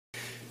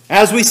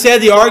As we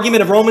said, the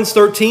argument of Romans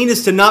 13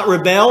 is to not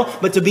rebel,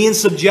 but to be in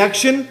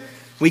subjection.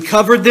 We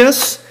covered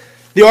this.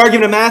 The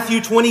argument of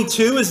Matthew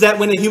 22 is that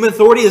when a human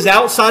authority is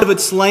outside of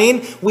its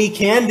lane, we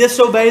can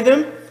disobey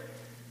them.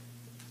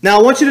 Now,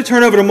 I want you to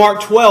turn over to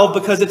Mark 12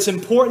 because it's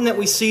important that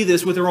we see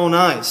this with our own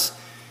eyes.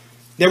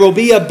 There will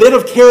be a bit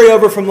of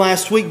carryover from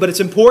last week, but it's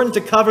important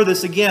to cover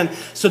this again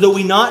so that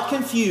we not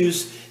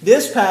confuse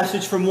this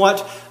passage from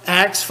what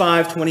Acts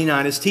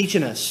 5:29 is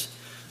teaching us.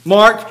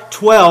 Mark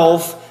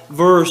 12,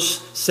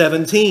 verse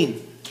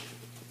 17.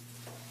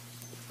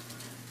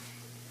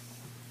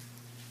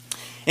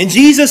 And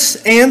Jesus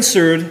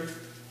answered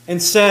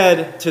and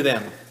said to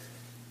them,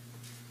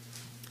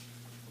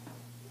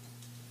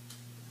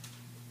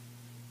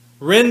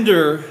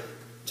 "Render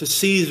to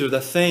Caesar the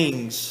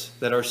things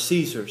that are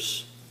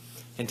Caesar's,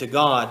 and to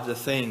God the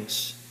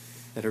things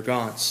that are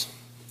God's."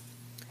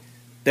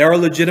 There are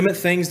legitimate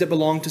things that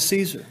belong to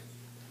Caesar,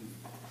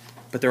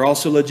 but there are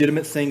also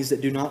legitimate things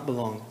that do not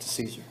belong to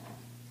Caesar.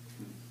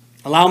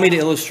 Allow me to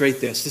illustrate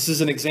this. This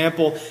is an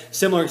example,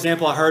 similar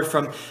example I heard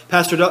from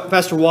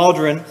Pastor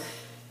Waldron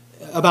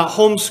about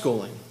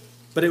homeschooling.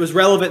 But it was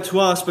relevant to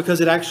us because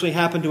it actually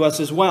happened to us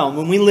as well.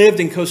 When we lived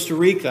in Costa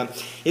Rica,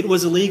 it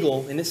was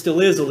illegal, and it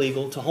still is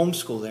illegal, to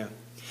homeschool there.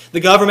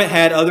 The government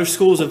had other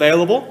schools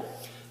available,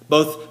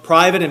 both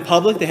private and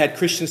public. They had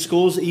Christian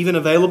schools even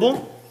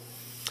available.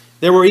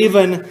 There were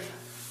even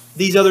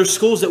these other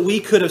schools that we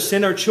could have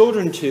sent our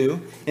children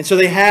to, and so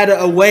they had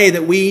a way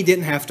that we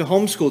didn't have to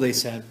homeschool, they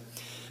said.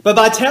 But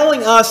by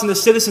telling us and the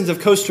citizens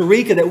of Costa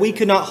Rica that we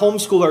could not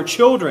homeschool our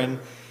children,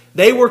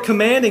 they were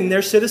commanding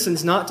their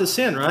citizens not to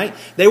sin, right?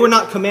 They were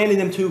not commanding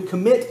them to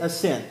commit a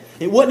sin.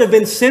 It wouldn't have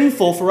been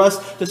sinful for us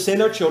to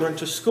send our children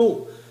to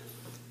school.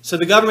 So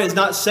the government is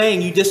not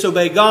saying you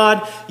disobey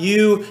God,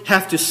 you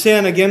have to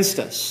sin against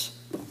us.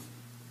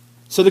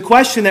 So the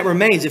question that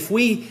remains, if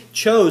we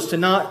chose to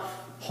not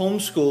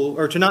homeschool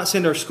or to not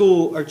send our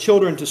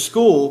children to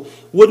school,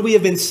 would we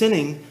have been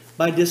sinning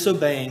by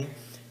disobeying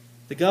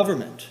the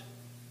government?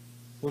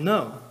 Well,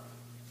 no.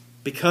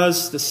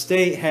 Because the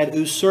state had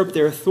usurped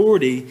their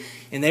authority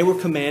and they were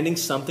commanding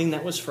something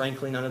that was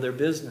frankly none of their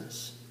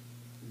business.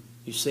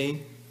 You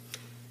see?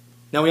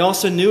 Now we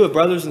also knew of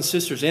brothers and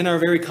sisters in our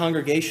very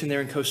congregation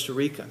there in Costa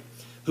Rica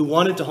who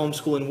wanted to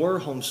homeschool and were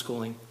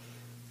homeschooling,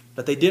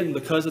 but they didn't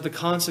because of the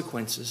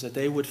consequences that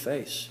they would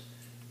face.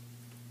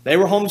 They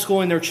were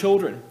homeschooling their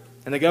children,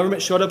 and the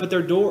government showed up at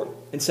their door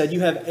and said,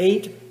 "You have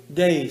 8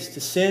 days to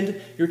send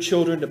your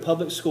children to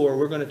public school or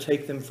we're going to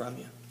take them from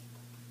you."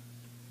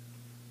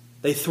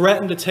 They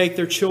threatened to take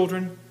their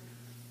children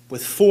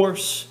with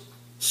force,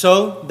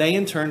 so they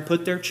in turn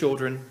put their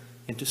children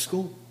into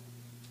school.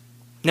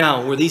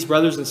 Now, were these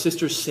brothers and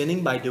sisters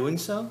sinning by doing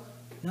so?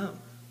 No.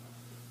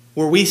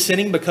 Were we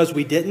sinning because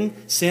we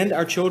didn't send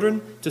our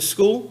children to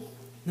school?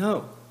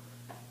 No.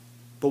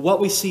 But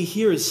what we see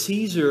here is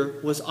Caesar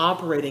was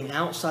operating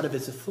outside of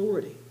his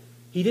authority.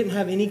 He didn't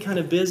have any kind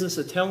of business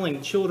of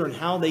telling children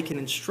how they can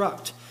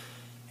instruct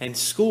and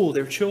school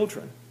their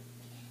children.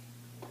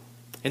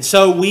 And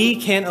so we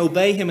can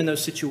obey him in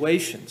those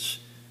situations,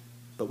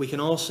 but we can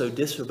also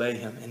disobey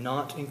him and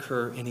not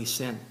incur any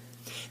sin.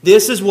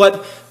 This is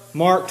what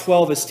Mark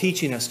 12 is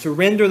teaching us, to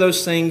render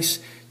those things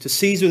to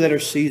Caesar that are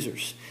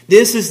Caesar's.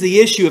 This is the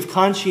issue of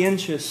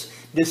conscientious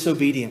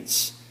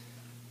disobedience.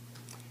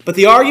 But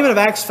the argument of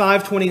Acts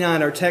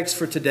 5:29, our text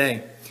for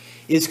today,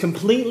 is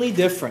completely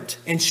different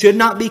and should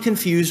not be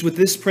confused with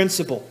this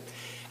principle.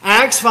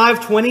 Acts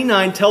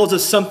 5:29 tells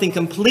us something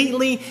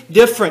completely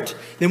different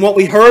than what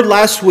we heard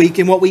last week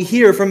and what we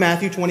hear from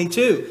Matthew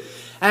 22.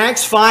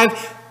 Acts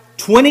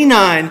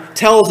 5:29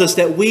 tells us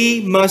that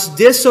we must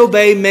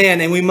disobey man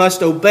and we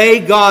must obey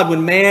God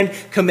when man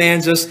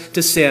commands us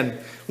to sin.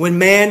 When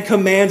man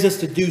commands us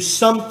to do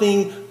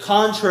something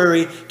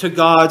contrary to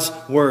God's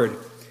word.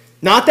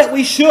 Not that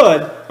we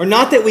should or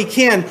not that we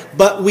can,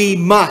 but we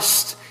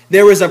must.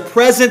 There is a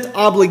present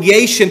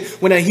obligation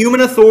when a human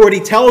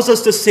authority tells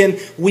us to sin,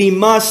 we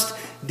must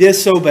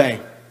disobey.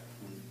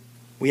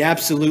 We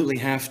absolutely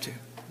have to.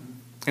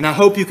 And I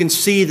hope you can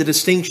see the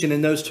distinction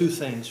in those two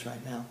things right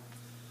now.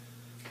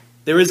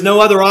 There is no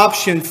other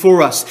option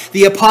for us.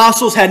 The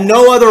apostles had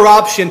no other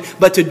option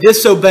but to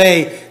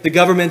disobey the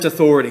government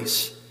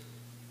authorities.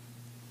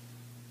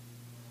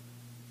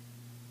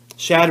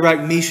 Shadrach,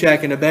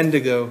 Meshach, and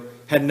Abednego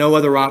had no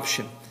other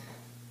option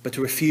but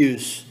to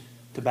refuse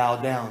to bow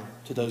down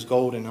to those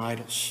golden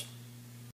idols.